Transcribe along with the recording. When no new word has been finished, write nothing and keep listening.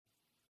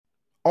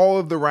All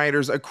of the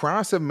writers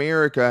across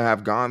America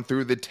have gone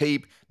through the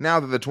tape now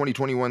that the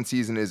 2021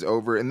 season is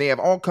over, and they have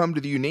all come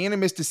to the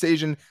unanimous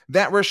decision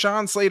that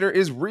Rashawn Slater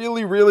is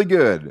really, really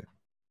good.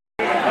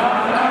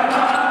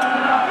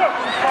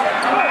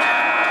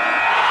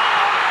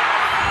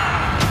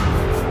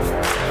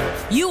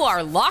 You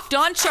are Locked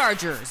On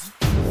Chargers,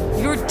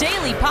 your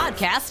daily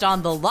podcast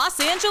on the Los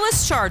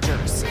Angeles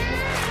Chargers,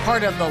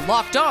 part of the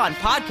Locked On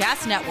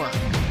Podcast Network,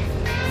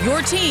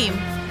 your team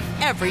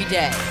every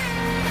day.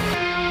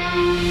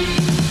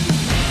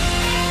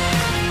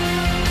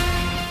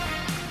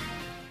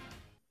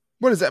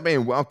 What is up,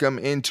 man? Welcome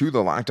into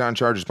the Locked On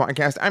Chargers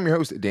podcast. I'm your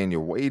host,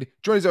 Daniel Wade.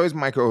 Joined as always,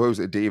 my co-host,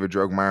 David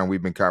Drogemeyer, and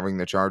we've been covering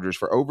the Chargers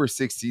for over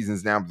 6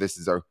 seasons now. But this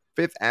is our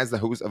 5th as the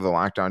host of the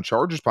Locked On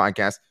Chargers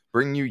podcast,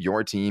 bringing you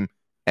your team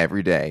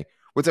every day.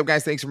 What's up,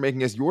 guys? Thanks for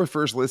making us your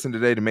first listen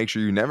today. To make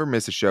sure you never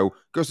miss a show,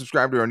 go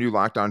subscribe to our new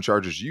Locked On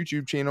Chargers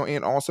YouTube channel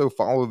and also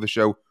follow the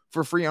show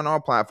for free on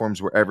all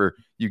platforms wherever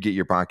you get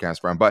your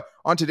podcast from. But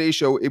on today's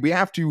show, we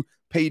have to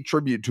pay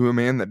tribute to a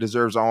man that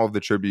deserves all of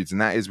the tributes,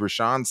 and that is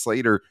Rashawn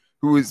Slater,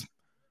 who has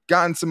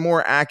gotten some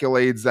more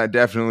accolades that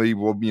definitely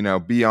will,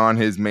 be on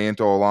his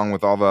mantle along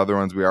with all the other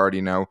ones we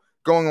already know,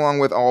 going along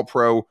with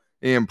All-Pro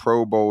and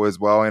Pro Bowl as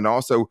well, and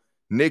also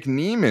Nick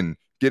Niemann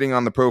getting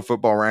on the Pro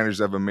Football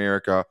Writers of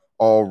America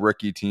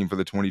all-rookie team for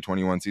the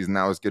 2021 season.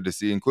 That was good to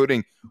see,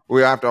 including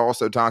we have to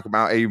also talk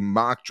about a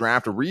mock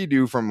draft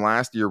redo from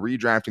last year,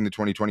 redrafting the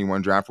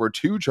 2021 draft, where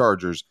 2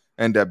 Chargers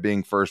end up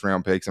being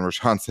first-round picks, and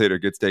Rashawn Slater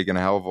gets taken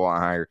a hell of a lot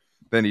higher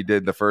than he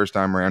did the first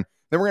time around.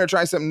 Then we're going to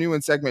try something new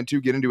in segment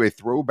 2, get into a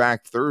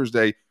Throwback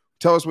Thursday.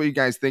 Tell us what you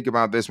guys think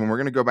about this one. We're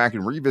going to go back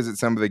and revisit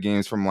some of the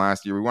games from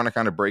last year. We want to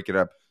kind of break it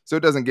up so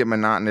it doesn't get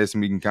monotonous,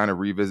 and we can kind of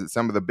revisit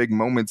some of the big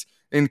moments,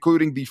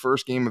 including the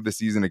first game of the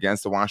season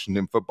against the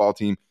Washington football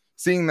team,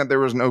 seeing that there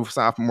was no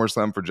sophomore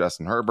slump for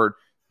Justin Herbert,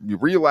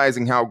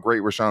 realizing how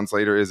great Rashawn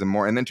Slater is and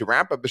more. And then to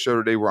wrap up the show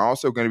today, we're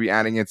also going to be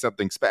adding in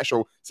something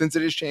special. Since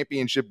it is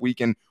championship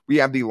weekend, we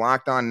have the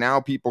Locked On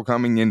Now people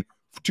coming in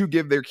to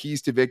give their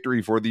keys to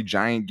victory for the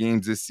Giant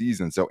games this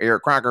season. So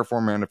Eric Crocker,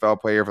 former NFL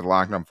player for the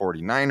Locked On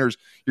 49ers,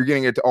 you're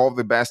getting it to all of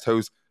the best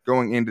hosts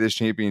going into this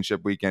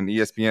championship weekend.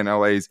 ESPN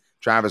LA's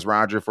Travis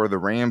Roger for the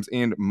Rams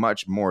and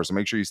much more. So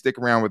make sure you stick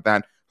around with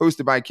that.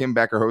 Hosted by Kim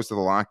Becker, host of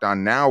the Locked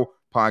On Now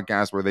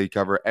podcast, where they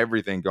cover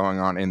everything going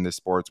on in the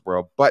sports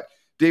world. But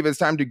David, it's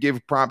time to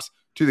give props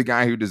to the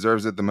guy who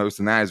deserves it the most,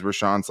 and that is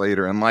Rashawn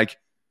Slater. And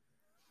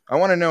I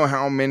want to know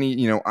how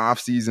many, off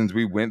seasons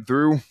we went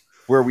through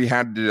where we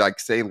had to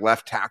say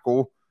left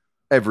tackle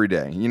every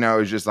day.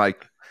 It's just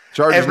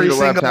Chargers every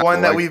single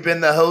one that we've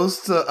been the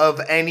host of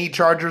any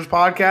Chargers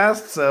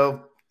podcast.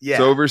 So yeah,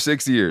 it's over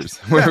 6 years.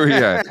 Where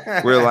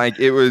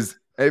it was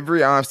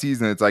every off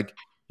season. It's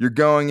you're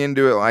going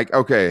into it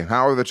okay,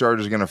 how are the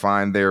Chargers going to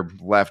find their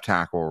left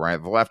tackle, right?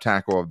 The left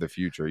tackle of the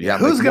future. Yeah,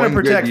 who's going to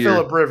protect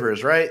Phillip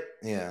Rivers, right?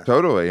 Yeah,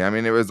 totally. I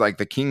mean, it was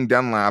the King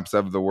Dunlaps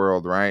of the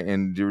world, right?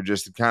 And you were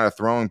just kind of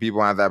throwing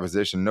people out of that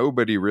position.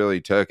 Nobody really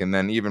took. And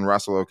then even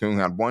Russell Okung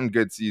had one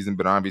good season,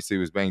 but obviously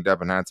was banged up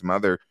and had some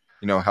other,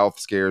 health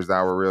scares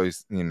that were really,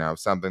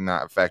 something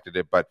that affected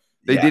it. But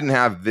they didn't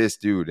have this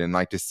dude. And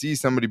to see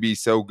somebody be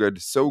so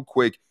good, so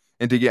quick,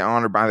 and to get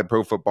honored by the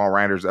Pro Football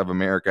Writers of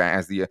America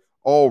as the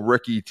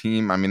all-rookie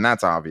team. I mean,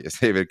 that's obvious,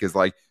 David, because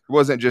it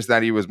wasn't just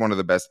that he was one of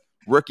the best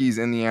rookies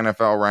in the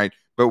NFL, right?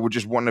 But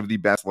just one of the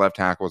best left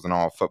tackles in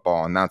all of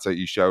football, and that's what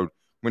you showed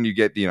when you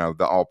get,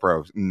 the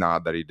All-Pro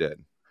nod that he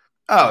did.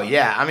 Oh,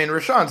 yeah. I mean,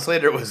 Rashawn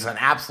Slater was an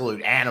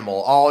absolute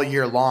animal all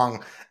year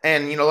long.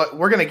 And,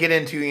 we're going to get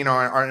into, in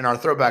our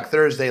Throwback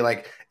Thursday,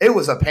 it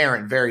was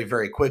apparent very,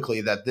 very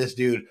quickly that this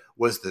dude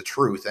was the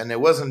truth. And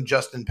it wasn't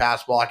just in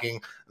pass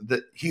blocking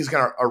that he's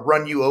going to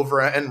run you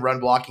over and run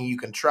blocking. You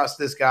can trust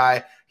this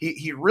guy.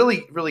 He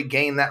really, really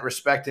gained that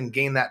respect and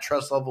gained that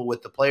trust level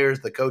with the players,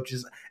 the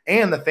coaches,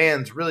 and the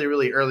fans really,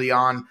 really early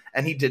on.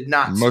 And he did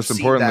not. Most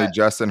importantly,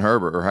 Justin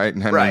Herbert, right?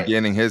 And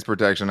gaining his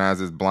protection as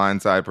his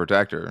blindside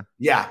protector.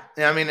 Yeah.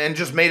 I mean, and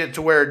just made it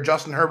to where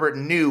Justin Herbert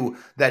knew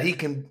that he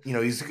can,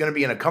 he's going to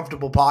be in a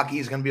comfortable pocket.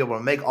 He's going to be able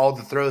to make all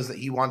the throws that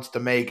he wants to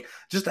make,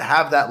 just to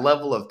have that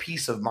level of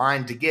peace of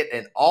mind to get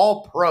an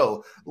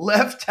all-pro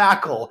left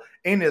tackle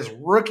in his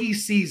rookie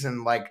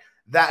season.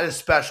 That is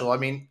special. I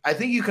mean, I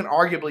think you can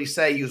arguably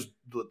say he was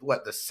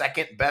the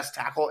second best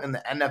tackle in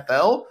the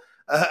NFL.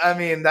 I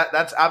mean,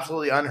 that's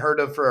absolutely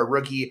unheard of for a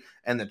rookie,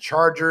 and the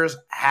Chargers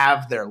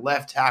have their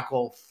left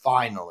tackle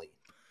finally.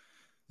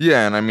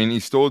 Yeah, and I mean,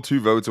 he stole 2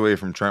 votes away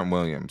from Trent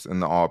Williams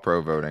in the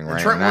All-Pro voting, right?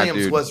 And Trent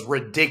Williams was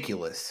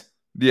ridiculous.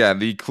 Yeah,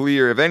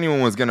 if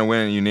anyone was going to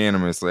win it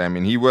unanimously, I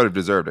mean, he would have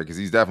deserved it because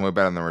he's definitely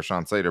better than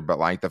Rashawn Slater.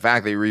 But the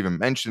fact that you were even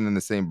mentioned in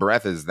the same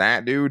breath as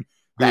that dude,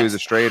 who is a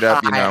straight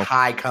up,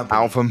 high company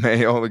alpha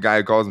male, the guy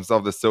who calls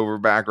himself the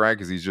silverback, right?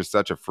 Because he's just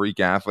such a freak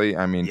athlete.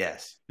 I mean,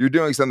 yes, you're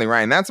doing something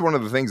right. And that's one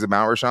of the things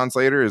about Rashawn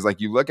Slater is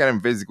you look at him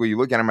physically, you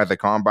look at him at the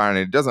combine, and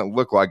it doesn't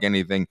look like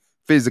anything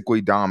physically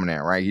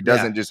dominant, right? He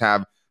doesn't just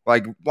have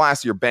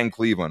last year, Ben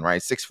Cleveland,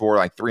 right?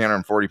 6'4",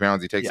 340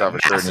 pounds. He takes off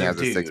his shirt and he has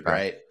a 6-pack.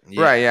 Right?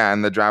 Yeah. Right, yeah.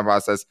 And the drive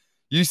boss says,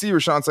 you see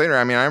Rashawn Slater.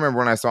 I mean, I remember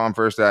when I saw him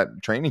first at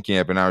training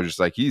camp, and I was just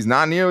like, he's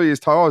not nearly as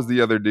tall as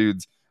the other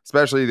dudes,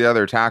 especially the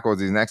other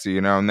tackles he's next to,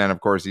 And then,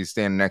 of course, he's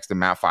standing next to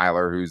Matt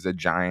Filer, who's a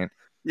giant.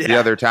 Yeah. The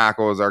other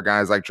tackles are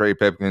guys like Trey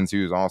Pipkins,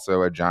 who's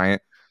also a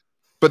giant.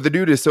 But the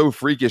dude is so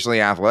freakishly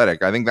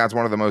athletic. I think that's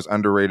one of the most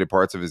underrated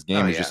parts of his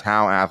game is just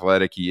how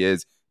athletic he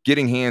is,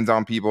 getting hands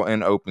on people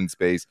in open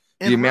space.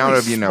 And the amount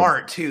of,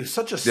 smart too.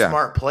 Such a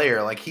smart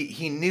player. Like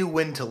he knew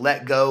when to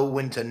let go,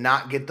 when to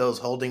not get those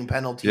holding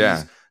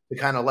penalties, to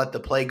kind of let the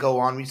play go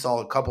on. We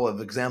saw a couple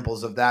of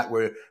examples of that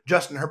where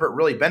Justin Herbert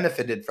really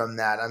benefited from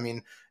that. I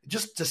mean,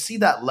 just to see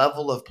that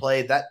level of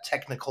play, that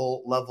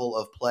technical level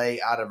of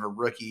play out of a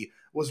rookie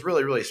was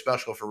really, really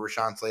special for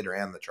Rashawn Slater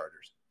and the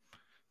Chargers.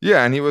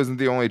 Yeah, and he wasn't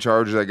the only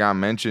Charger that got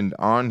mentioned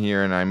on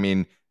here. And I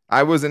mean,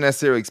 I wasn't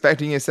necessarily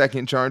expecting a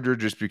second Charger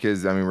just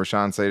because, I mean,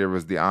 Rashawn Slater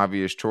was the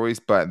obvious choice,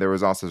 but there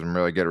was also some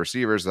really good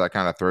receivers. So that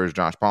kind of throws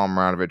Josh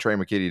Palmer out of it. Trey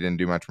McKitty didn't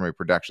do much from a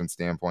production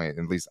standpoint,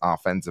 at least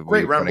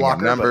offensively. Great run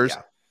blocker, numbers.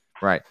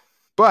 Right.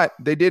 But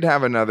they did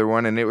have another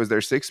one, and it was their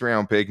 6th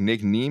round pick,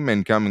 Nick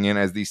Niemann, coming in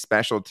as the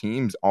special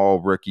teams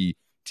all-rookie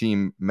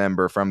team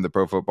member from the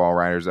Pro Football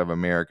Writers of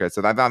America.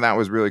 So I thought that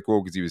was really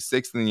cool because he was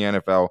 6th in the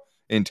NFL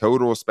in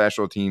total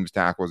special teams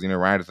tackles,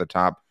 right at the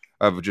top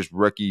of just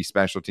rookie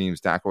special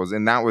teams tackles.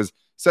 And that was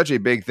such a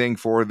big thing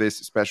for this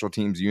special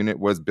teams unit,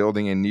 was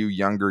building a new,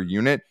 younger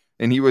unit.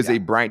 And he was a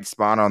bright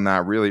spot on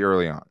that really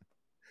early on.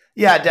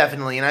 Yeah,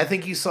 definitely. And I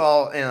think you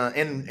saw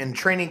in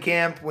training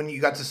camp when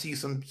you got to see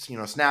some,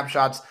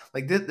 snapshots,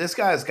 like this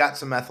guy's got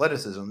some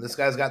athleticism. This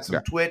guy's got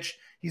some twitch.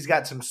 He's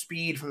got some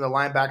speed from the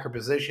linebacker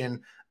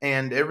position,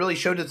 and it really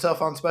showed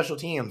itself on special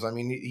teams. I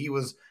mean, he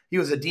was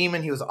a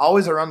demon. He was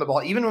always around the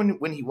ball. Even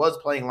when he was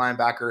playing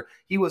linebacker,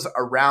 he was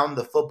around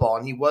the football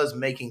and he was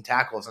making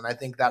tackles. And I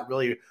think that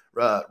really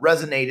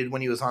resonated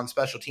when he was on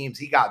special teams.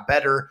 He got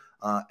better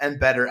and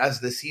better as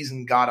the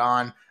season got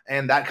on,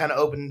 and that kind of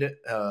opened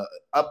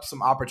up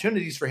some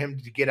opportunities for him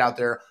to get out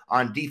there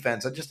on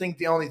defense. I just think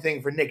the only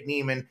thing for Nick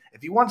Niemann,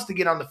 if he wants to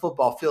get on the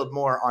football field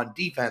more on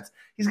defense,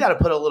 he's got to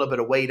put a little bit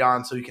of weight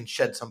on so he can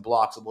shed some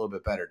blocks a little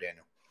bit better,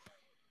 Daniel.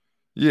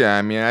 Yeah,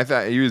 I mean, I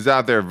thought he was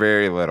out there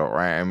very little,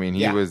 right? I mean,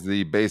 he was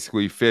the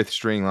basically 5th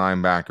string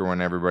linebacker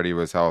when everybody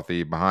was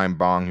healthy, behind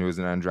Bong, who was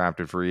an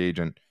undrafted free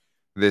agent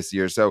this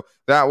year. So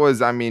that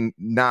was, I mean,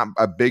 not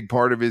a big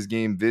part of his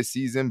game this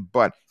season,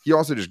 but he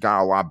also just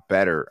got a lot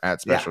better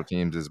at special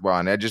teams as well.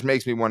 And that just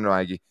makes me wonder,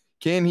 like,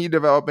 can he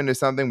develop into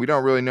something? We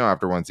don't really know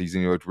after one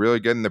season. He looked really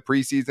good in the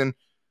preseason,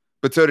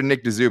 but so did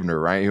Nick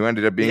DeZubner, right? Who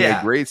ended up being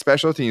a great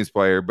special teams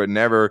player, but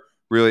never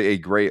really a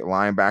great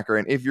linebacker.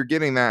 And if you're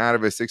getting that out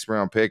of a 6th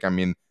round pick, I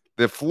mean,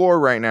 the floor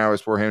right now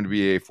is for him to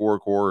be a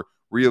 4-core,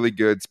 really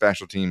good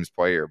special teams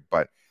player.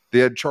 But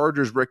the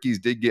Chargers rookies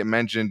did get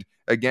mentioned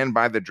again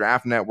by the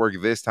Draft Network.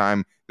 This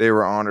time they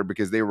were honored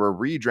because they were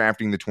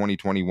redrafting the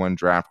 2021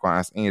 draft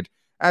class. And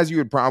as you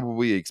would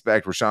probably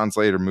expect, Rashawn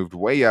Slater moved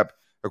way up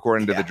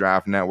according to the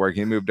Draft Network.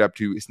 He moved up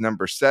to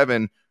number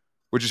 7,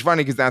 which is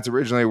funny because that's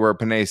originally where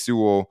Penei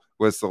Sewell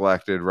was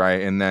selected,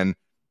 right? And then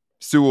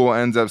Sewell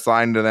ends up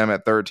sliding to them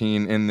at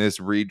 13 in this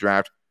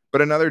redraft.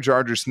 But another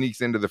Charger sneaks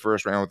into the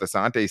first round with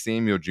Asante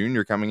Samuel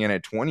Jr. coming in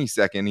at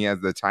 22nd. He has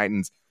the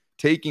Titans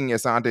taking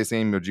Asante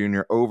Samuel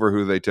Jr. over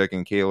who they took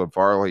in Caleb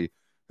Farley,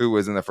 who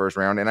was in the first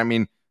round. And I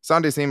mean,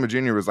 Asante Samuel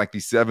Jr. was like the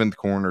 7th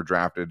corner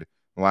drafted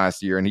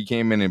last year, and he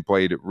came in and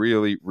played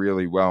really,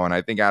 really well. And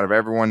I think out of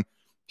everyone,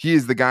 he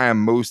is the guy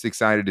I'm most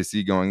excited to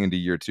see going into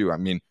year 2. I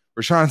mean,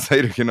 Rashawn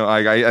Slater,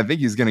 I think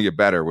he's going to get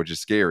better, which is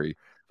scary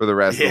for the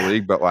rest of the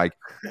league. But like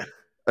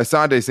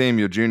Asante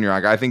Samuel Jr.,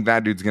 like I think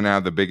that dude's going to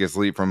have the biggest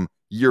leap from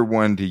year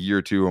 1 to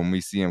year 2 when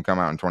we see him come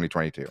out in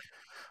 2022.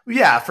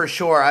 Yeah, for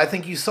sure. I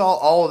think you saw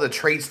all of the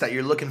traits that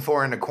you're looking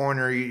for in a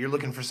corner. You're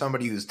looking for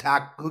somebody who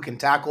can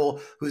tackle,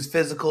 who's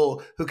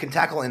physical, who can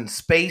tackle in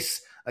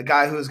space, a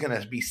guy who is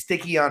going to be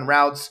sticky on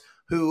routes,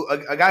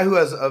 a guy who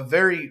has a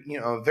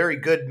very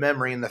good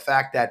memory in the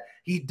fact that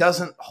he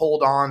doesn't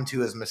hold on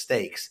to his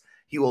mistakes.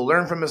 He will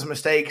learn from his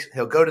mistakes.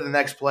 He'll go to the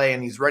next play,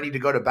 and he's ready to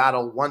go to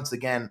battle once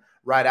again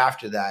right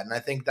after that. And I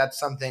think that's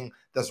something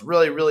that's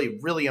really, really,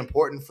 really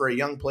important for a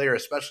young player,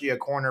 especially a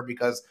corner,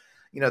 because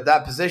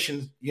that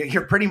position,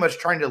 you're pretty much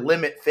trying to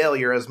limit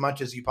failure as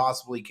much as you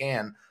possibly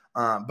can.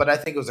 But I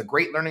think it was a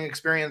great learning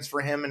experience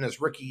for him in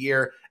his rookie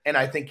year, and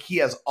I think he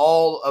has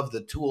all of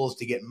the tools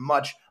to get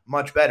much,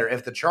 much better.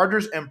 If the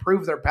Chargers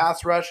improve their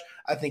pass rush,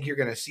 I think you're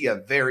going to see a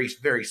very,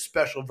 very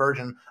special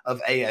version of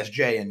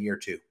ASJ in year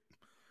 2.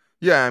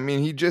 Yeah, I mean,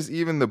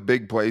 even the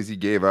big plays he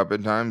gave up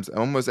at times,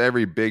 almost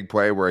every big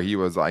play where he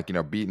was like,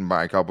 beaten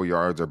by a couple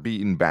yards or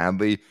beaten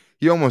badly,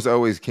 he almost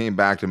always came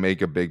back to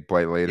make a big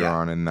play later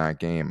on in that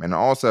game. And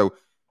also,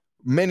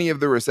 many of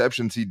the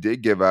receptions he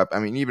did give up, I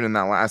mean, even in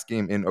that last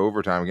game in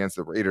overtime against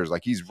the Raiders,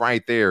 like he's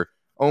right there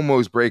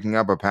almost breaking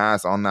up a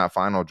pass on that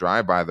final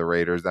drive by the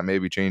Raiders that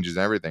maybe changes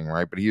everything,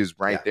 right? But he was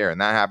right there. And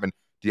that happened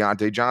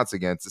Deontay Johnson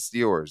against the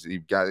Steelers.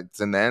 It's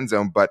in the end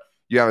zone, but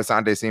you have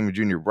Asante Samuel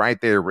Jr. right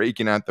there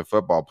raking out the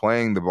football,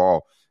 playing the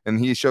ball,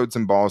 and he showed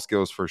some ball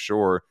skills for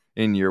sure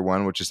in year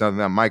one, which is something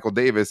that Michael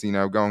Davis,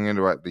 going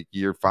into the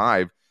year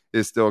 5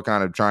 is still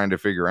kind of trying to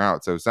figure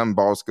out. So some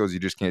ball skills you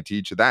just can't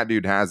teach. That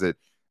dude has it.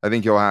 I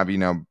think he'll have,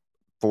 4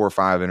 or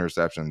 5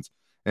 interceptions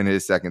in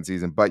his second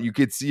season, but you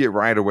could see it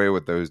right away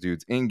with those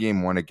dudes in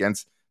game 1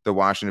 against the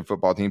Washington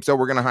football team. So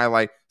we're going to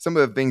highlight some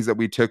of the things that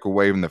we took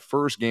away from the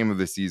first game of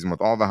the season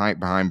with all the hype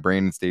behind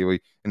Brandon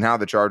Staley and how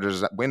the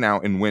Chargers went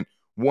out and went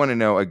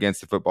 1-0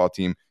 against the football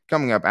team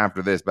coming up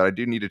after this. But I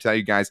do need to tell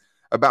you guys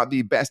about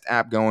the best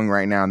app going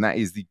right now, and that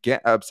is the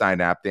Get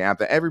Upside app, the app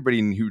that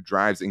everybody who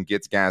drives and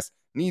gets gas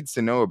needs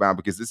to know about,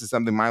 because this is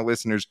something my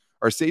listeners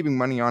are saving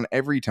money on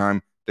every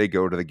time they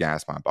go to the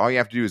gas pump. All you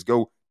have to do is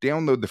go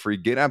download the free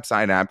Get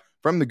Upside app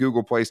from the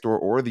Google Play Store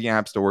or the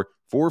App Store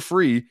for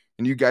free,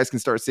 and you guys can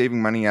start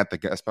saving money at the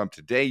gas pump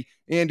today.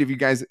 And if you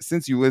guys,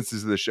 since you listen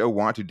to the show,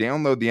 want to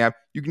download the app,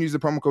 you can use the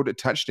promo code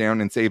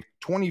TOUCHDOWN and save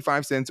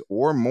 25 cents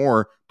or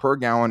more per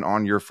gallon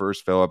on your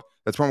first fill up.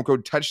 That's promo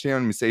code TOUCHDOWN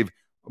and save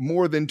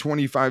more than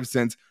 25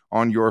 cents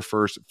on your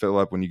first fill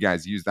up when you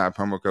guys use that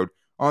promo code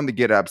on the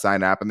Get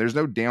Upside app. And there's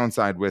no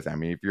downside with it. I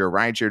mean, if you're a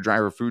rideshare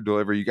driver, food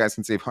delivery, you guys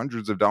can save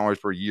hundreds of dollars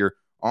per year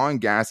on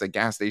gas at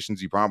gas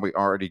stations you probably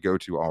already go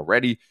to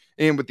already.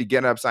 And with the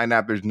Get Upside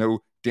app, there's no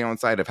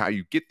downside of how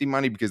you get the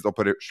money, because they'll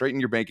put it straight in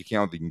your bank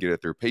account. You can get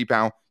it through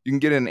PayPal. You can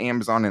get it in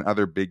Amazon and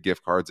other big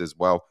gift cards as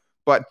well.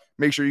 But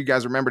make sure you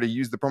guys remember to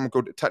use the promo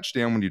code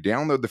TOUCHDOWN when you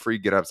download the free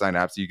Get Upside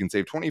app, so you can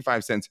save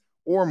 25 cents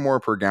or more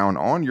per gallon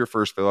on your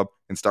first fill up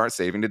and start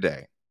saving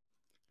today.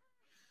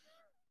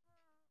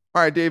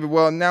 All right, David.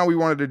 Well, now we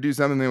wanted to do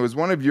something that was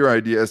one of your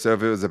ideas. So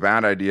if it was a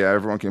bad idea,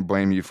 everyone can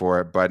blame you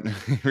for it. But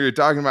we were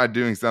talking about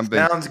doing something.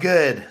 Sounds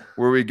good.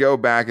 Where we go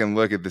back and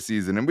look at the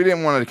season. And we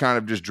didn't want to kind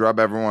of just drub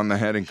everyone in the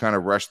head and kind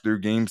of rush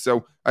through games.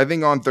 So I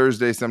think on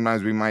Thursday,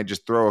 sometimes we might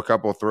just throw a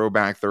couple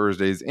throwback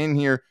Thursdays in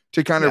here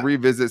to kind of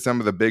revisit some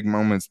of the big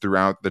moments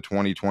throughout the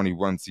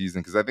 2021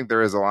 season. Because I think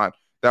there is a lot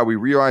that we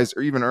realized,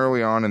 or even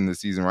early on in the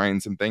season, right?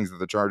 And some things that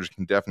the Chargers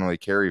can definitely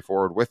carry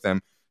forward with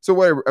them. So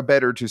what a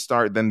better to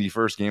start than the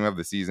first game of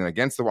the season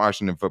against the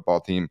Washington football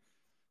team.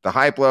 The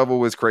hype level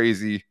was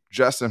crazy.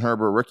 Justin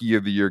Herbert, Rookie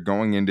of the Year,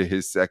 going into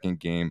his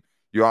second game.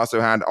 You also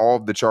had all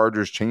of the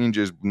Chargers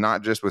changes,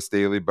 not just with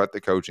Staley, but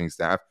the coaching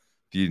staff.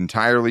 The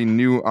entirely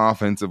new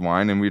offensive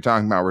line. And we were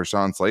talking about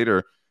Rashawn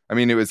Slater. I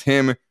mean, it was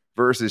him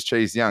versus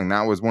Chase Young.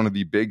 That was one of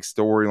the big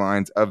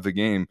storylines of the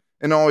game.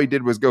 And all he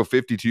did was go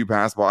 52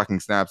 pass blocking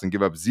snaps and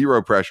give up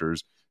 0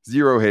 pressures,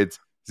 0 hits,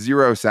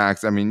 0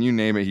 sacks. I mean, you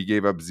name it, he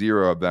gave up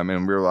 0 of them.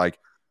 And we were like,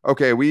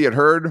 okay, we had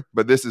heard,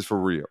 but this is for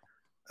real.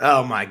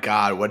 Oh my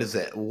God, what is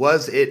it?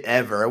 Was it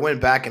ever? I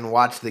went back and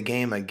watched the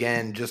game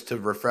again just to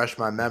refresh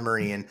my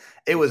memory, and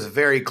it was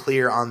very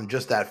clear on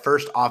just that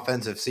first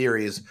offensive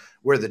series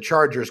where the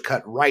Chargers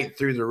cut right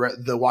through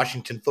the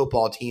Washington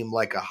football team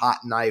like a hot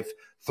knife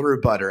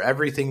through butter.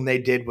 Everything they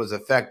did was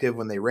effective.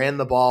 When they ran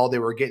the ball, they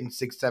were getting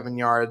 6-7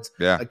 yards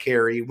a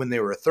carry. When they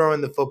were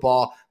throwing the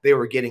football, they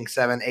were getting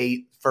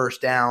 7-8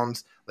 first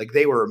downs. Like,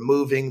 they were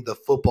moving the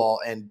football,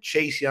 and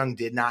Chase Young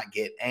did not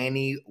get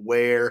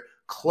anywhere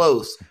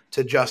close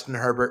to Justin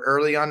Herbert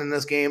early on in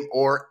this game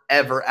or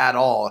ever at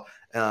all.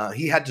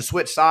 He had to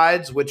switch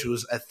sides, which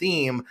was a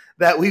theme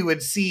that we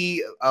would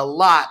see a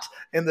lot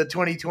in the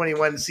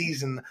 2021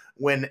 season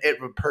when it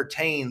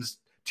pertains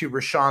to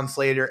Rashawn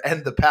Slater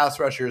and the pass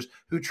rushers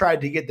who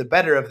tried to get the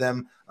better of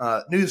them.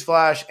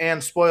 Newsflash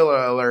and spoiler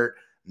alert,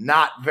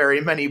 not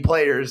very many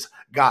players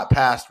got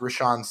past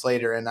Rashawn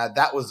Slater, and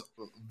that was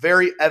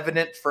very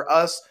evident for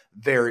us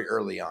very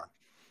early on.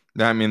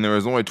 I mean, there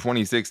was only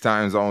 26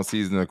 times all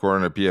season,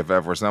 according to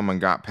PFF, where someone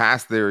got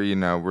past their,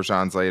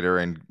 Rashawn Slater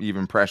and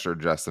even pressured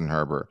Justin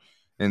Herbert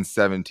in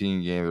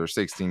 17 games or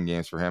 16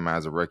 games for him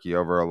as a rookie,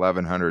 over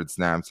 1,100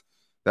 snaps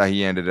that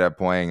he ended up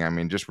playing. I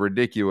mean, just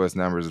ridiculous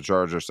numbers. The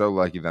Chargers are so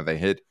lucky that they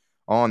hit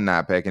on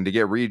that pick. And to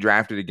get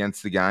redrafted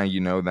against the guy,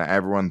 that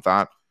everyone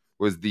thought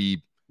was the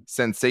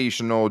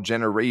sensational,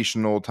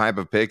 generational type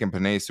of pick in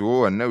Penei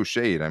Sewell, and no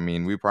shade. I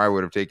mean, we probably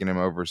would have taken him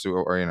over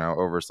Sewell or,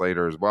 over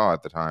Slater as well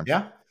at the time.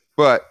 Yeah.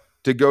 But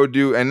to go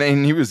do, and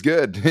then he was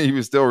good. He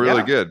was still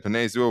really good.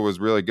 Penei Sewell was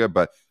really good.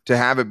 But to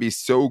have it be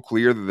so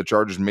clear that the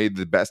Chargers made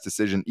the best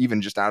decision,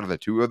 even just out of the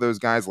two of those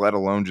guys, let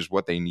alone just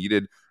what they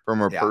needed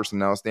from a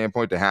personnel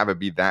standpoint, to have it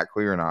be that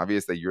clear and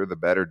obvious that you're the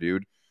better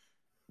dude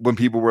when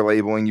people were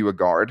labeling you a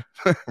guard,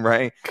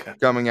 right?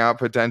 Coming out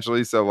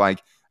potentially. So, I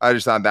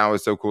just thought that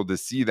was so cool to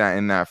see that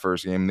in that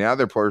first game. The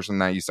other person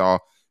that you saw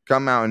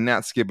come out and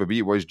not skip a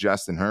beat was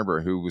Justin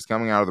Herbert, who was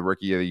coming out of the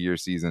Rookie of the Year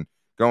season,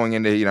 going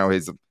into,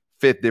 his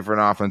 5th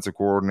different offensive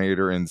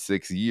coordinator in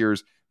 6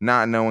 years,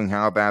 not knowing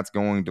how that's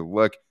going to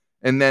look.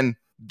 And then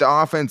the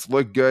offense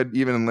looked good,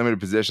 even in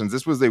limited positions.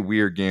 This was a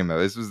weird game, though.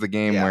 This was the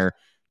game where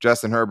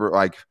Justin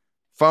Herbert,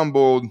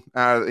 fumbled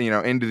out,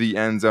 into the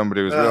end zone, but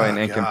it was really an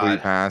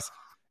incomplete pass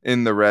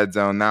in the red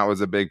zone. That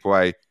was a big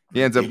play.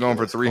 He ends up going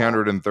for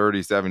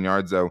 337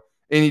 yards, though.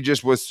 And he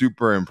just was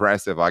super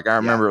impressive. I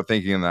remember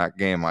thinking in that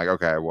game,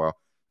 okay, well,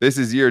 this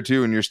is year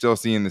 2, and you're still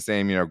seeing the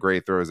same,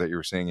 great throws that you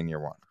were seeing in year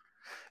 1.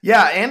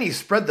 Yeah, and he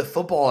spread the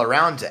football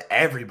around to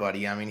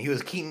everybody. I mean, he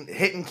was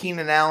hitting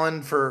Keenan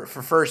Allen for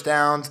first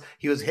downs.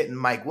 He was hitting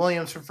Mike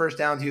Williams for first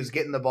downs. He was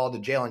getting the ball to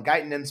Jalen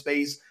Guyton in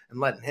space and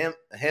letting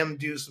him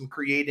do some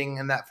creating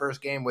in that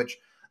first game, which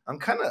I'm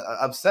kind of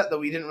upset that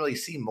we didn't really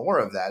see more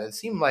of that. It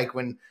seemed like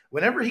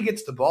whenever he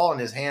gets the ball in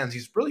his hands,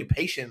 he's really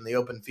patient in the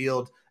open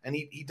field, and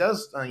he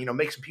does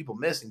make some people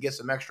miss and get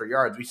some extra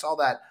yards. We saw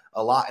that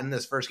a lot in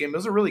this first game. It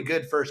was a really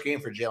good first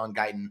game for Jalen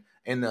Guyton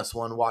in this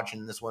one,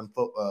 watching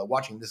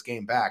this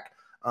game back.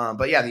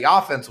 But yeah, the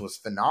offense was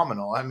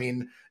phenomenal. I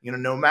mean,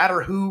 no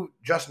matter who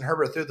Justin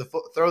Herbert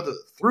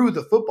threw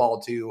the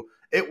football to,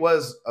 it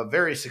was a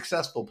very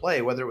successful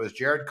play, whether it was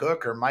Jared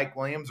Cook or Mike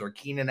Williams or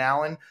Keenan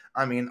Allen.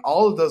 I mean,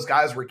 all of those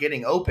guys were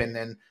getting open,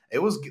 and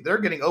they're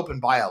getting open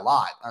by a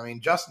lot. I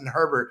mean, Justin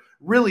Herbert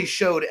really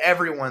showed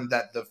everyone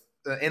that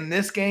in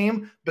this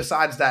game,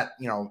 besides that,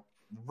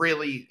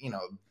 really,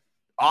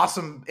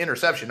 awesome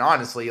interception,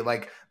 honestly,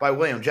 like by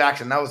William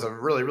Jackson. That was a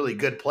really, really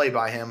good play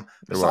by him.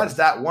 Besides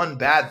that one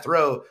bad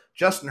throw,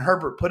 Justin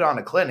Herbert put on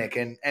a clinic,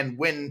 and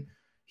when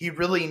he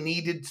really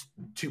needed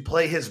to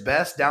play his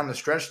best down the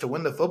stretch to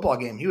win the football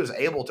game, he was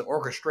able to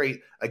orchestrate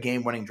a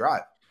game-winning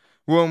drive.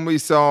 Well, we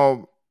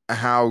saw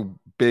how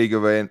big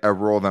of a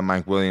role that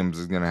Mike Williams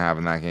is going to have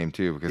in that game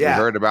too, because we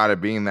heard about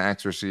it being the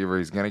X receiver.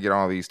 He's going to get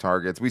all these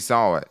targets. We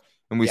saw it,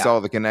 and we saw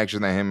the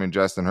connection that him and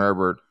Justin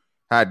Herbert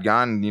had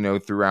gotten,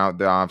 throughout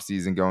the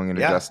offseason going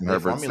into Justin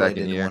Herbert's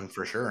second year. One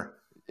for sure.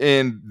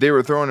 And they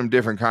were throwing him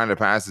different kind of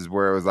passes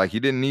where it was like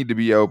he didn't need to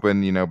be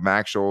open,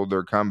 back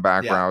shoulder, come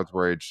back routes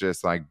where it's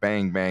just like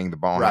bang, bang, the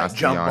ball has to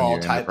jump be on ball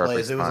you type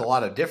plays. It was a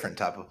lot of different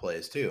type of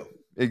plays too.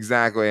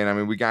 Exactly. And I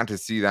mean, we got to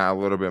see that a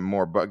little bit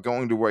more. But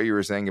going to what you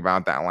were saying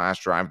about that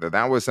last drive,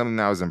 that was something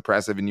that was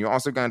impressive. And you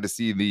also got to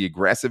see the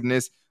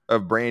aggressiveness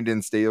of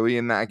Brandon Staley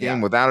in that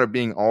game without it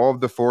being all of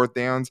the fourth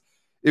downs.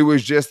 It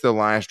was just the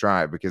last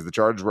drive because the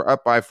Chargers were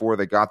up by 4.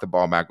 They got the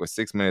ball back with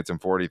 6 minutes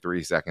and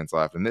 43 seconds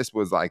left. And this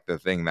was like the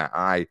thing that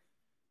I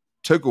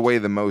took away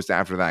the most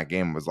after that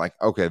game was like,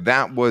 okay,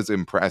 that was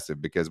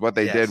impressive because what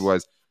they did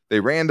was they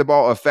ran the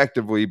ball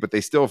effectively, but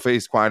they still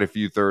faced quite a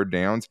few third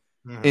downs.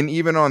 Mm-hmm. And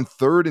even on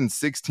 3rd and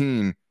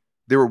 16,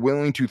 they were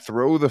willing to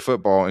throw the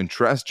football and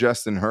trust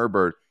Justin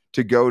Herbert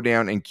to go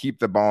down and keep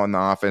the ball in the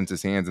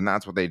offense's hands. And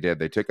that's what they did.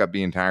 They took up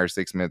the entire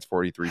 6 minutes,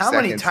 43 seconds.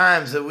 How many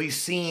times have we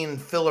seen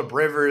Phillip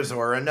Rivers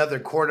or another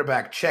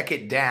quarterback check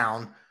it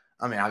down?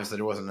 I mean, obviously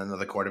there wasn't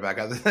another quarterback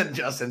other than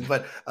Justin,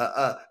 but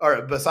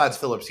or besides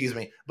Phillip, excuse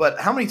me. But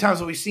how many times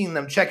have we seen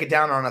them check it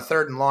down on a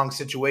 3rd and long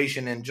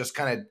situation and just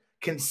kind of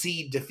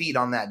concede defeat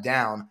on that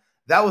down?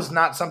 That was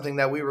not something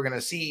that we were going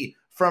to see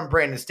from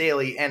Brandon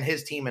Staley and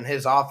his team and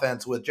his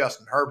offense with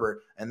Justin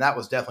Herbert, and that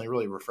was definitely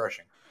really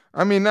refreshing.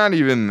 I mean, not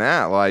even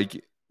that.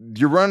 Like,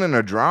 you're running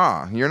a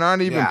draw. You're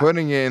not even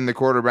putting it in the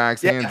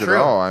quarterback's hands at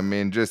all. I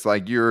mean, just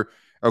like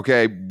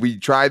okay, we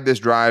tried this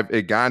drive.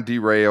 It got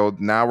derailed.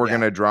 Now we're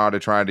going to draw to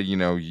try to,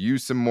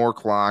 use some more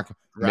clock,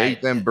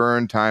 make them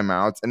burn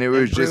timeouts. And it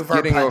was just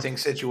getting our punting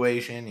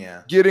situation.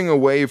 Getting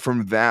away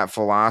from that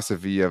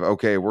philosophy of,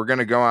 okay, we're going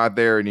to go out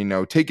there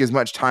and, take as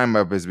much time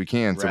up as we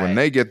can. So when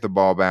they get the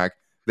ball back,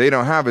 they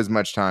don't have as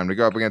much time to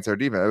go up against our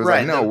defense. It was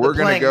like, no, we're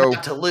going to go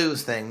not to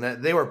lose thing.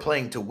 They were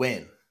playing to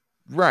win.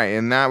 Right,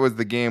 and that was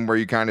the game where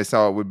you kind of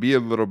saw it would be a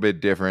little bit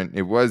different.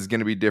 It was going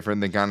to be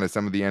different than kind of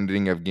some of the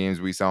ending of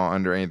games we saw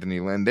under Anthony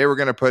Lynn. They were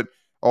going to put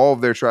all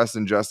of their trust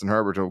in Justin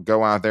Herbert to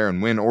go out there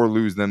and win or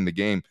lose them the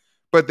game,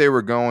 but they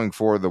were going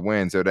for the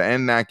win. So to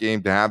end that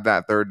game, to have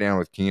that 3rd down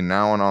with Keenan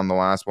Allen on the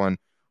last one,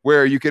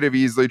 where you could have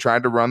easily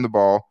tried to run the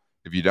ball.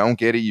 If you don't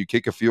get it, you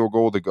kick a field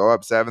goal to go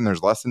up 7.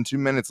 There's less than 2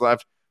 minutes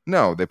left.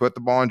 No, they put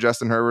the ball in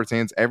Justin Herbert's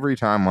hands every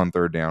time on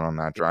 3rd down on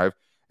that drive.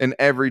 And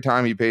every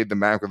time he paid them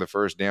back with a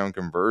 1st down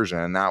conversion.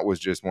 And that was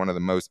just one of the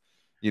most,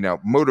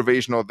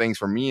 motivational things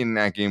for me in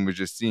that game was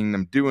just seeing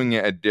them doing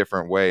it a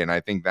different way. And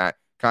I think that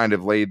kind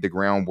of laid the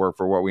groundwork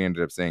for what we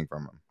ended up seeing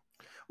from him.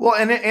 Well,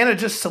 and it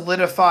just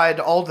solidified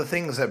all the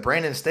things that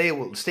Brandon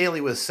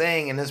Staley was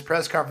saying in his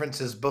press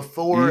conferences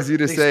before. Easy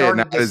to say it,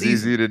 not as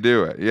easy to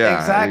do it. Yeah,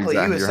 exactly.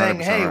 He was saying,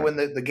 hey, when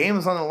the game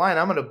is on the line,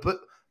 I'm going to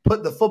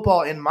put the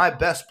football in my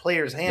best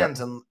player's hands,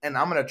 and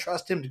I'm going to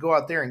trust him to go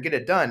out there and get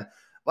it done.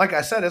 Like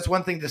I said, it's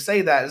one thing to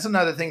say that. It's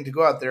another thing to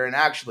go out there and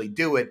actually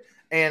do it.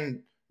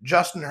 And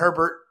Justin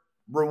Herbert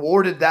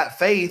rewarded that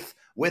faith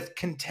with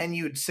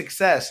continued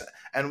success.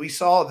 And we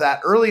saw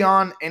that early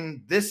on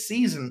in this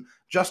season,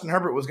 Justin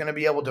Herbert was going to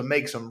be able to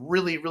make some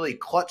really, really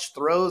clutch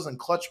throws and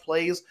clutch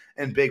plays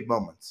in big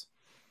moments.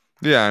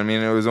 Yeah, I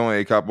mean, it was only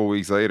a couple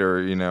weeks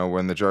later,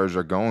 when the Chargers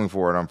are going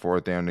for it on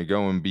 4th down to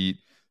go and beat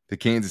the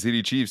Kansas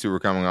City Chiefs, who were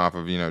coming off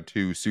of,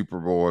 2 Super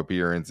Bowl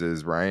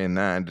appearances, right? And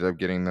that ended up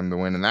getting them the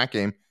win in that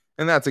game.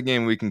 And that's a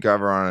game we can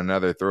cover on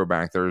another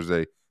Throwback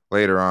Thursday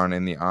later on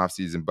in the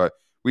offseason. But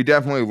we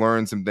definitely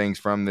learned some things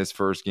from this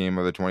first game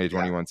of the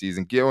 2021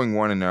 season, going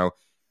 1-0.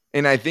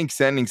 And I think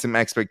sending some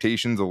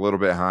expectations a little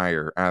bit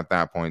higher at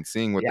that point,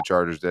 seeing what the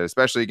Chargers did,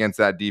 especially against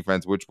that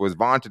defense, which was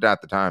vaunted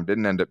at the time,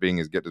 didn't end up being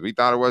as good as we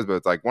thought it was, but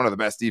it's like one of the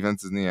best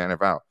defenses in the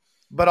NFL.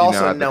 But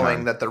also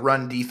knowing that the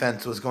run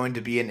defense was going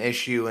to be an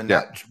issue and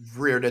that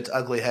reared its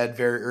ugly head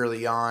very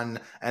early on,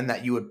 and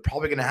that you would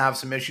probably going to have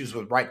some issues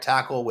with right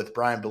tackle with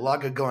Brian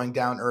Bulaga going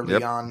down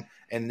early on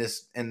in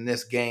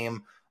this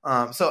game.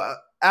 So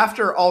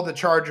after all the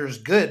Chargers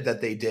good that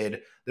they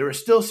did, there were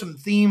still some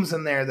themes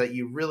in there that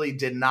you really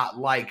did not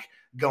like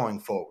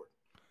going forward.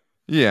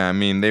 Yeah, I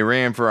mean, they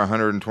ran for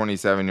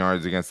 127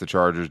 yards against the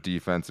Chargers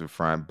defensive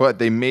front, but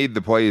they made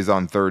the plays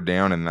on third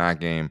down in that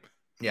game.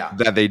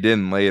 That they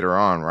didn't later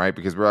on, right?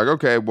 Because we're like,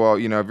 okay, well,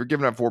 if you're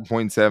giving up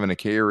 4.7 a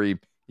carry,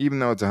 even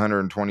though it's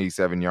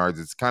 127 yards,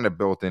 it's kind of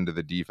built into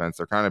the defense.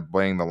 They're kind of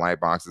playing the light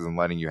boxes and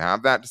letting you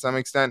have that to some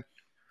extent.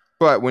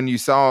 But when you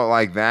saw it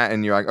like that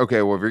and you're like,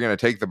 okay, well, if you're going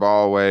to take the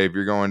ball away, if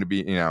you're going to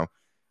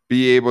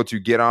be able to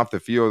get off the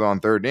field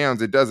on third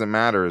downs, it doesn't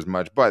matter as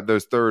much. But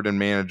those third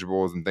and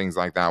manageables and things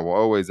like that will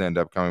always end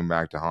up coming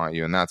back to haunt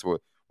you. And that's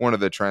one of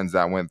the trends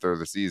that went through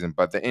the season.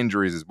 But the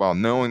injuries as well,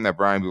 knowing that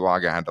Brian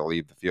Bulaga had to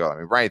leave the field. I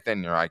mean, right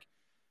then you're like,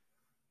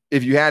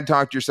 if you had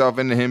talked yourself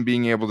into him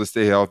being able to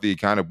stay healthy, he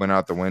kind of went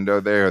out the window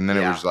there. And then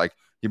it was like,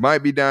 he might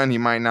be done, he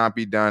might not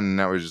be done. And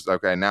that was just,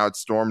 okay, now it's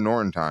Storm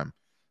Norton time.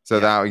 So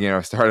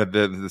that, started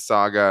the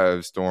saga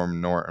of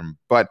Storm Norton.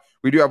 But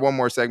we do have one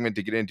more segment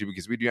to get into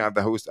because we do have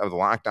the host of the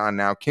Locked On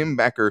Now, Kim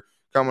Becker,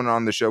 coming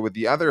on the show with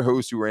the other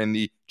hosts who are in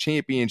the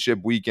championship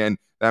weekend.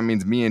 That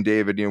means me and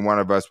David, one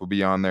of us will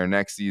be on there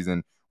next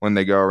season when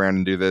they go around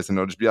and do this. And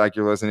it'll just be like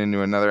you're listening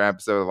to another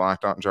episode of the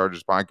Locked On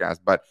Chargers podcast.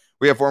 But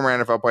we have former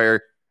NFL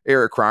player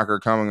Eric Crocker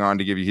coming on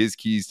to give you his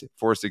keys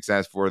for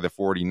success for the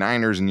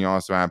 49ers. And you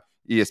also have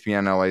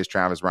ESPN LA's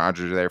Travis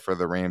Rogers there for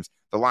the Rams,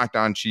 the Locked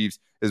On Chiefs,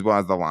 as well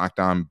as the Locked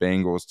On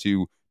Bengals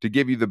too, to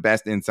give you the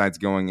best insights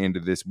going into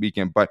this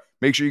weekend. But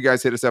make sure you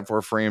guys hit us up for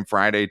a Frame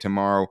Friday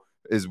tomorrow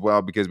as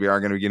well, because we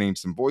are going to be getting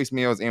some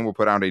voicemails and we'll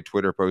put out a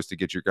Twitter post to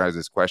get your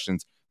guys'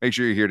 questions. Make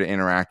sure you're here to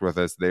interact with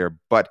us there.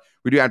 But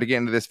we do have to get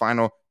into this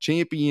final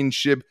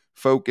championship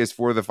focus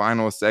for the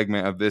final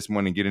segment of this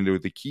one and get into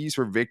the keys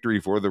for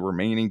victory for the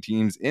remaining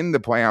teams in the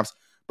playoffs.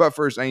 But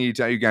first, I need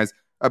to tell you guys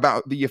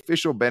about the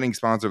official betting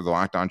sponsor of the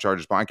Locked On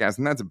Chargers podcast,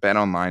 and that's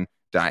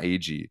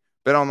BetOnline.ag.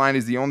 BetOnline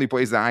is the only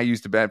place that I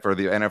use to bet for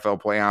the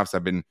NFL playoffs.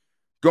 I've been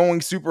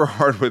going super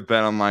hard with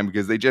BetOnline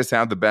because they just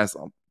have the best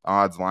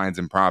odds, lines,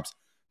 and props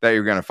that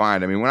you're going to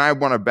find. I mean, when I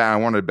want to bet, I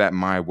want to bet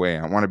my way.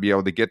 I want to be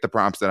able to get the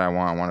props that I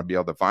want. I want to be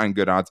able to find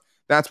good odds.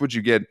 That's what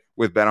you get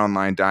with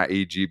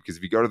BetOnline.ag, because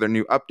if you go to their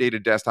new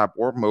updated desktop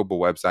or mobile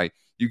website,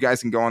 you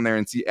guys can go on there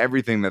and see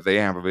everything that they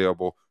have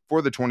available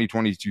for the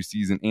 2022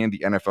 season and the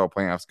NFL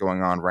playoffs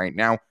going on right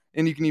now.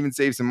 And you can even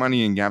save some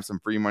money and have some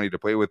free money to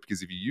play with,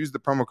 because if you use the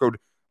promo code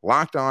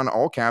Locked On,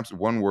 all caps,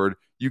 one word,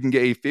 you can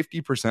get a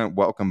 50%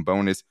 welcome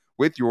bonus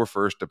with your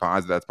first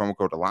deposit. That's promo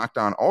code Locked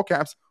On, all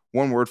caps,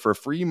 one word, for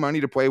free money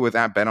to play with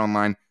at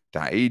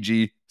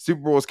BetOnline.ag.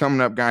 Super Bowl is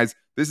coming up, guys.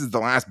 This is the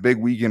last big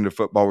weekend of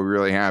football we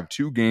really have.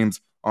 2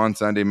 games on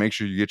Sunday. Make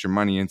sure you get your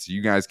money in so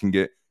you guys can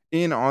get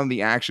in on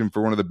the action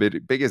for one of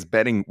the biggest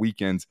betting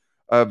weekends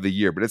of the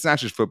year. But it's not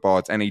just football.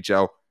 It's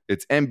NHL.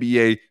 It's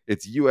NBA.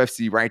 It's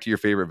UFC, right to your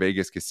favorite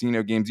Vegas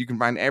casino games. You can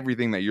find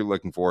everything that you're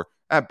looking for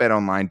at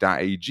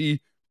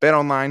BetOnline.ag.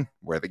 BetOnline,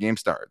 where the game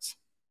starts.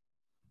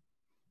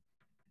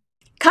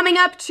 Coming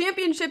up,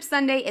 Championship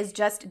Sunday is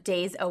just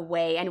days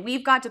away, and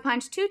we've got to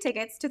punch 2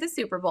 tickets to the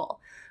Super Bowl.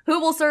 Who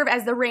will serve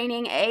as the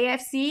reigning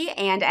AFC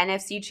and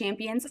NFC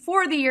champions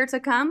for the year to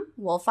come?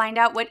 We'll find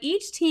out what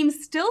each team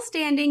still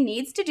standing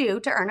needs to do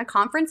to earn a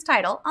conference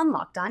title on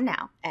Locked On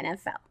Now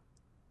NFL.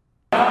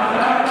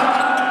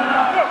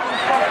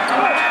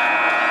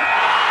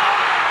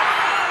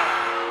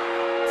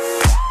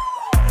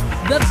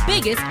 The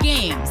biggest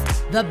games,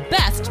 the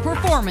best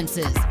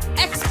performances,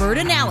 expert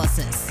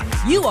analysis.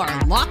 You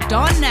are Locked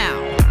On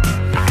Now.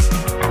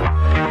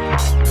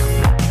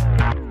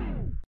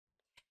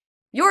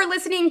 You're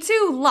listening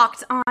to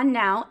Locked On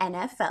Now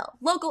NFL,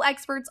 local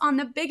experts on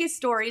the biggest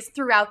stories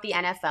throughout the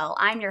NFL.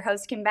 I'm your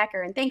host, Kim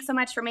Becker, and thanks so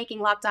much for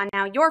making Locked On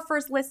Now your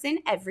first listen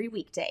every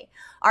weekday.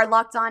 Our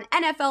Locked On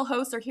NFL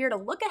hosts are here to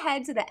look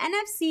ahead to the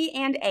NFC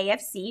and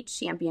AFC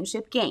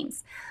championship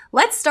games.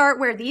 Let's start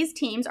where these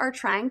teams are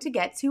trying to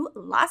get to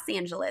Los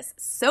Angeles,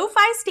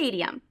 SoFi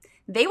Stadium.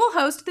 They will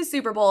host the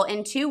Super Bowl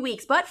in 2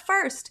 weeks, but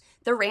first,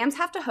 the Rams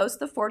have to host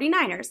the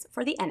 49ers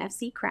for the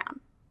NFC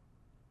crown.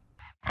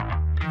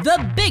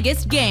 The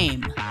biggest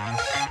game.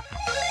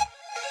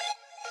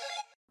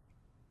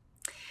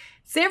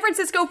 San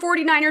Francisco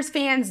 49ers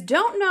fans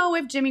don't know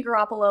if Jimmy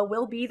Garoppolo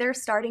will be their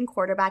starting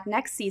quarterback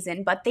next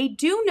season, but they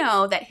do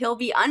know that he'll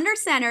be under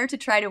center to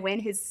try to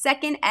win his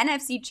second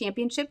NFC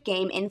championship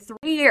game in 3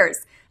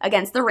 years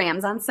against the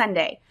Rams on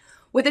Sunday.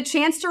 With a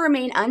chance to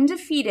remain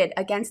undefeated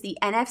against the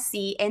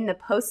NFC in the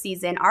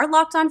postseason, our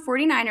Locked On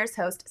 49ers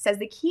host says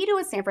the key to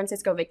a San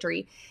Francisco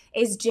victory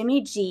is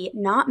Jimmy G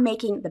not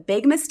making the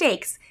big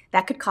mistakes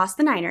that could cost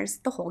the Niners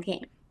the whole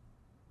game.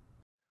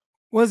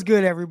 What's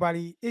good,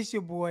 everybody? It's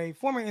your boy,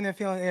 former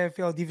NFL and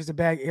AFL defensive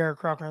back Eric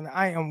Crocker, and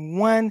I am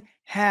one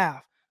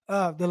half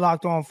of the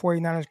Locked On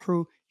 49ers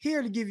crew,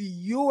 here to give you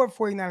your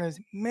 49ers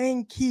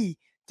main key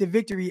to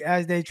victory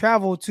as they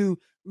travel to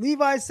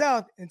Levi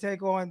South and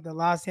take on the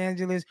Los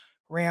Angeles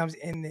Rams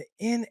in the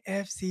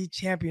NFC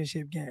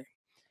Championship game.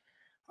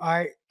 All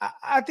right,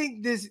 I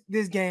think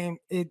this game,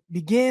 it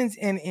begins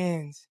and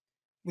ends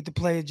with the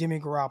play of Jimmy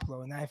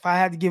Garoppolo. Now, if I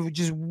had to give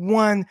just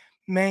one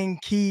main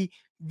key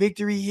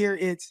victory here,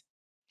 it's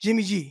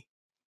Jimmy G.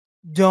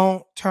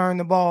 Don't turn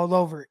the ball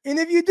over. And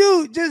if you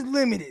do, just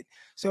limit it.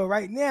 So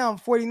right now,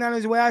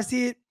 49ers, the way I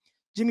see it,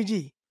 Jimmy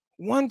G,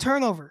 one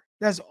turnover.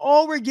 That's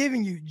all we're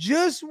giving you.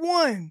 Just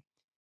one.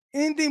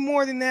 Anything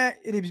more than that,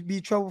 it'd be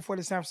trouble for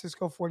the San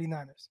Francisco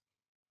 49ers.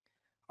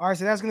 All right,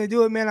 so that's going to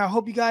do it, man. I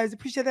hope you guys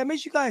appreciate that.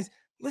 Make sure you guys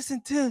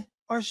listen to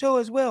our show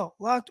as well.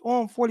 Locked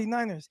On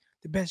 49ers,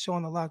 the best show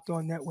on the Locked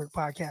On Network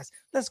podcast.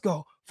 Let's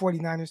go,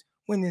 49ers.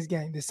 Win this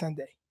game this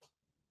Sunday.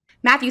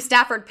 Matthew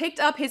Stafford picked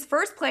up his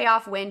first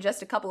playoff win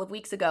just a couple of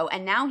weeks ago,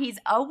 and now he's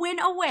a win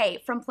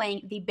away from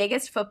playing the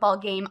biggest football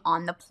game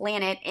on the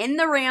planet in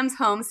the Rams'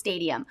 home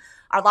stadium.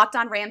 Our Locked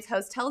On Rams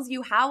host tells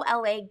you how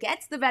LA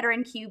gets the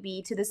veteran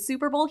QB to the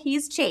Super Bowl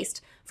he's chased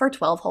for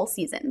 12 whole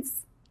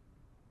seasons.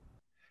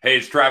 Hey,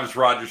 it's Travis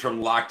Rogers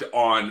from Locked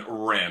On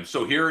Rams.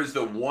 So here is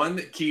the one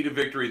key to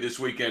victory this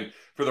weekend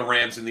for the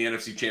Rams in the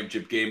NFC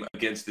Championship game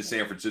against the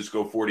San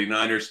Francisco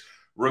 49ers.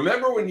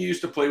 Remember when you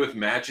used to play with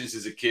matches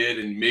as a kid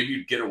and maybe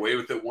you'd get away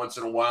with it once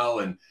in a while,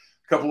 and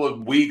a couple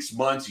of weeks,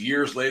 months,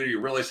 years later, you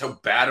realize how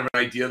bad of an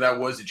idea that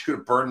was, that you could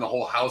have burned the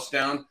whole house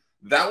down?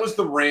 That was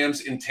the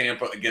Rams in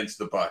Tampa against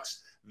the Bucs.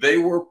 They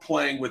were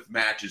playing with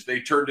matches. They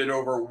turned it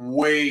over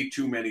way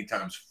too many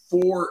times.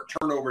 4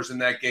 turnovers in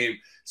that game.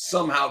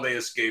 Somehow they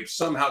escaped.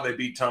 Somehow they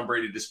beat Tom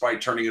Brady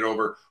despite turning it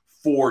over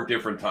 4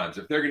 different times.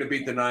 If they're going to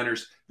beat the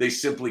Niners, they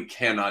simply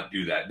cannot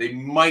do that. They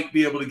might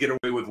be able to get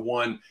away with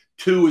 1.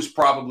 2 is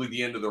probably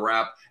the end of the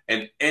wrap.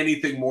 And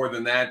anything more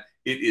than that,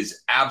 it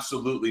is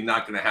absolutely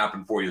not going to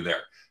happen for you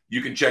there.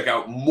 You can check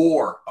out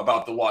more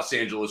about the Los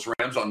Angeles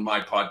Rams on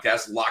my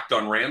podcast, Locked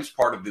On Rams,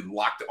 part of the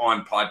Locked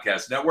On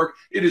Podcast Network.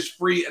 It is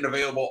free and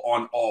available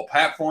on all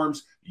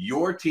platforms.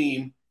 Your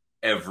team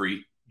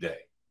every day.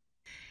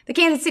 The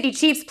Kansas City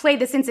Chiefs played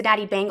the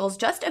Cincinnati Bengals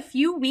just a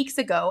few weeks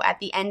ago at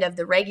the end of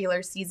the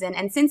regular season,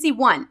 and Cincy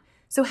won.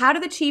 So how do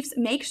the Chiefs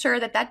make sure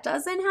that that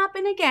doesn't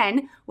happen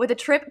again with a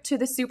trip to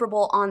the Super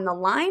Bowl on the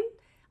line?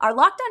 Our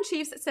Locked On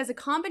Chiefs says a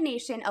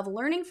combination of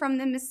learning from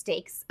the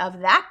mistakes of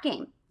that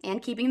game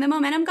and keeping the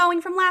momentum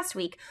going from last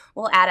week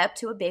will add up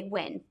to a big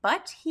win.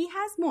 But he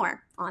has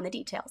more on the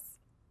details.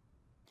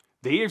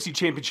 The AFC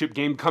Championship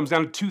game comes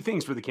down to 2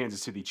 things for the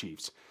Kansas City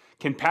Chiefs.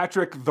 Can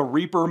Patrick the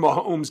Reaper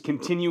Mahomes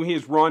continue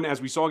his run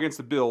as we saw against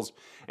the Bills?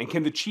 And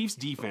can the Chiefs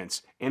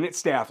defense and its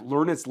staff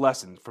learn its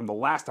lesson from the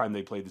last time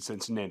they played the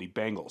Cincinnati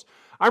Bengals?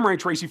 I'm Ryan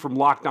Tracy from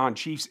Locked On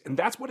Chiefs, and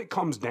that's what it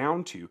comes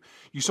down to.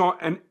 You saw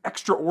an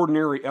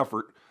extraordinary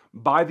effort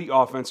by the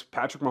offense,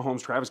 Patrick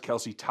Mahomes, Travis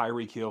Kelce,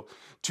 Tyreek Hill,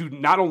 to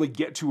not only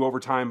get to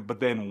overtime, but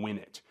then win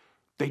it.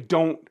 They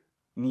don't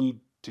need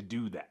to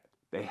do that.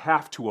 They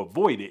have to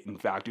avoid it, in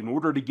fact, in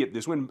order to get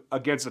this win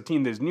against a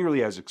team that is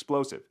nearly as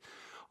explosive.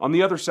 On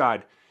the other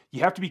side,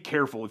 you have to be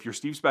careful if you're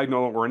Steve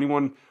Spagnuolo or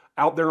anyone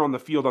out there on the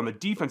field on the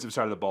defensive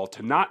side of the ball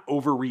to not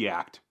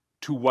overreact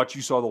to what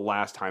you saw the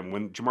last time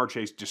when Jamar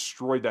Chase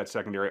destroyed that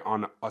secondary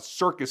on a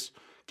circus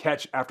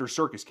catch after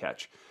circus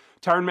catch.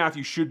 Tyrann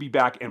Mathieu should be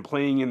back and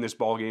playing in this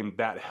ballgame.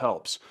 That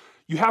helps.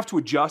 You have to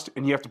adjust,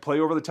 and you have to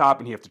play over the top,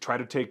 and you have to try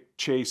to take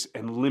Chase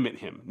and limit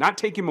him, not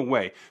take him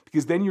away,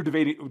 because then you're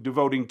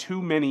devoting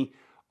too many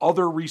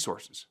other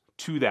resources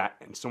to that,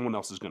 and someone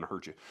else is going to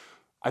hurt you.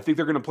 I think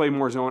they're going to play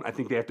more zone. I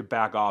think they have to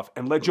back off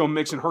and let Joe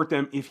Mixon hurt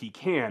them if he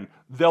can.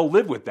 They'll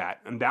live with that,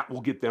 and that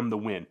will get them the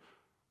win.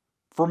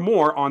 For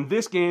more on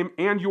this game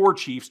and your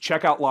Chiefs,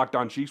 check out Locked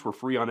On Chiefs. We're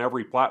free on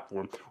every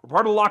platform. We're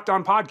part of Locked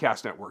On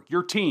Podcast Network,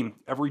 your team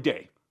every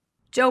day.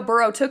 Joe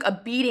Burrow took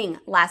a beating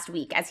last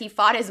week as he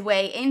fought his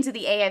way into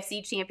the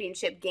AFC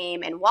Championship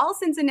game. And while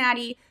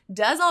Cincinnati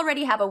does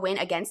already have a win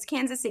against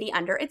Kansas City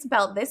under its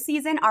belt this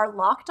season, our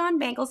Locked On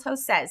Bengals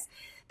host says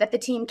that the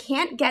team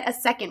can't get a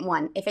second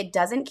one if it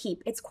doesn't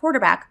keep its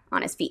quarterback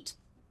on his feet.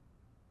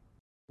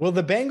 Will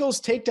the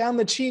Bengals take down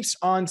the Chiefs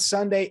on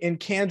Sunday in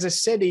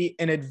Kansas City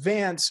and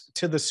advance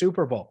to the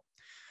Super Bowl?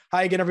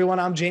 Hi again, everyone.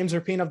 I'm James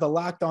Rapien of the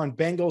Locked On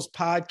Bengals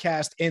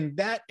podcast, and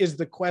that is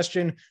the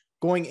question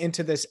going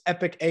into this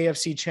epic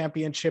AFC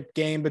Championship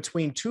game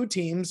between 2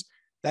 teams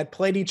that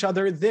played each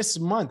other this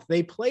month.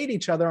 They played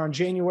each other on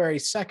January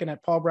 2nd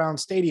at Paul Brown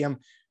Stadium.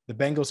 The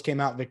Bengals came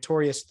out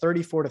victorious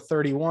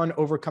 34-31,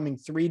 overcoming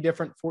 3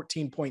 different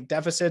 14-point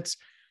deficits.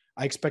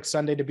 I expect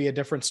Sunday to be a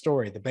different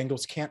story. The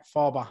Bengals can't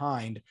fall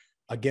behind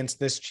against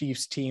this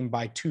Chiefs team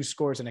by 2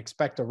 scores and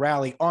expect a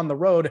rally on the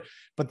road.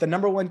 But the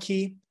number one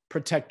key,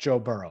 protect Joe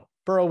Burrow.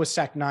 Burrow was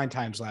sacked 9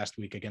 times last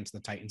week against the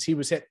Titans. He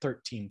was hit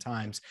 13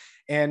 times.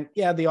 And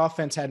yeah, the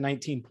offense had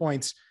 19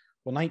 points.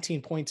 Well,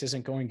 19 points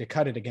isn't going to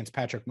cut it against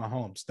Patrick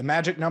Mahomes. The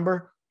magic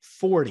number,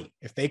 40.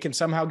 If they can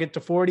somehow get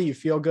to 40, you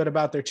feel good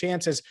about their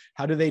chances.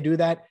 How do they do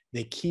that?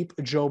 They keep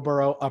Joe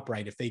Burrow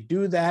upright. If they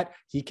do that,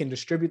 he can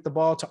distribute the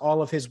ball to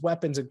all of his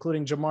weapons,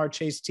 including Jamar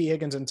Chase, T.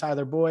 Higgins, and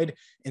Tyler Boyd.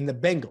 And the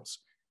Bengals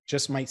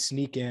just might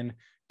sneak in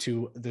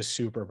to the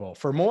Super Bowl.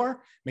 For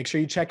more, make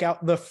sure you check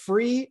out the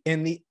free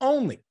and the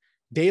only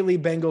daily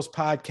Bengals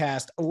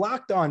podcast,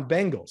 Locked On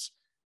Bengals,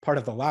 part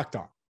of the Locked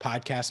On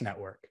Podcast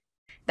Network.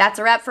 That's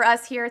a wrap for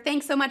us here.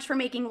 Thanks so much for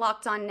making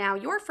Locked On Now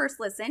your first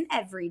listen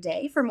every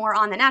day. For more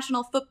on the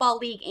National Football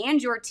League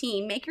and your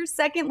team, make your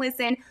second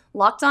listen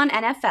Locked On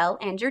NFL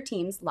and your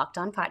team's Locked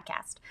On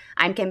podcast.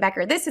 I'm Kim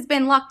Becker. This has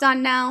been Locked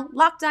On Now,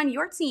 Locked On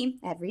your team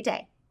every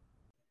day.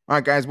 All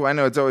right, guys. Well, I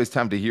know it's always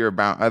tough to hear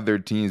about other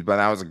teams, but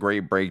that was a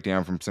great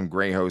breakdown from some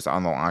great hosts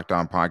on the Locked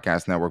On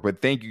Podcast Network.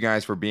 But thank you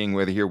guys for being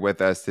here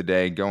with us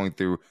today, going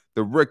through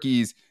the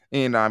rookies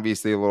and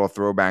obviously a little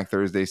throwback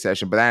Thursday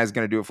session. But that is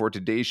going to do it for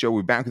today's show.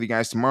 We'll be back with you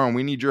guys tomorrow, and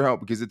we need your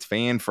help because it's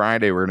Fan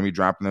Friday. We're going to be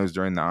dropping those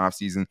during the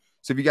offseason.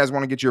 So if you guys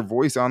want to get your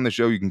voice on the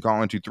show, you can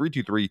call into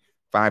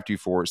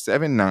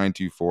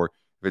 323-524-7924.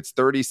 If it's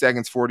 30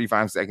 seconds,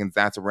 45 seconds,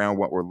 that's around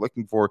what we're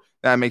looking for.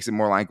 That makes it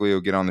more likely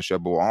you'll get on the show.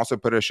 But we'll also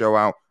put a show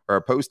out or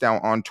a post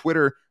out on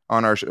Twitter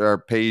on our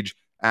page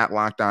at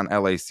Locked On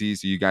LAC.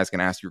 So you guys can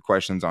ask your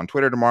questions on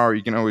Twitter tomorrow.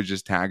 You can always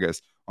just tag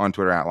us on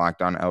Twitter at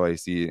Locked On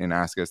LAC and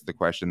ask us the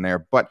question there.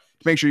 But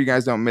to make sure you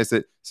guys don't miss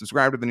it,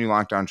 subscribe to the new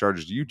Locked On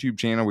Chargers YouTube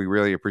channel. We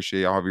really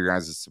appreciate all of your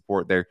guys'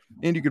 support there.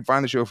 And you can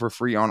find the show for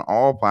free on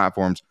all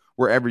platforms,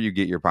 wherever you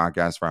get your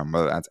podcast from,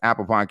 whether that's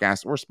Apple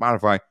Podcasts or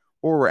Spotify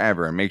or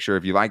wherever. And make sure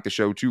if you like the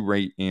show to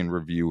rate and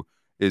review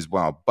as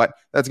well. But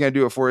that's going to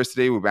do it for us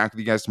today. We'll be back with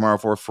you guys tomorrow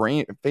for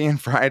Fan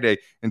Friday.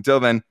 Until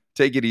then,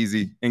 take it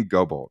easy and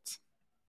go Bolts.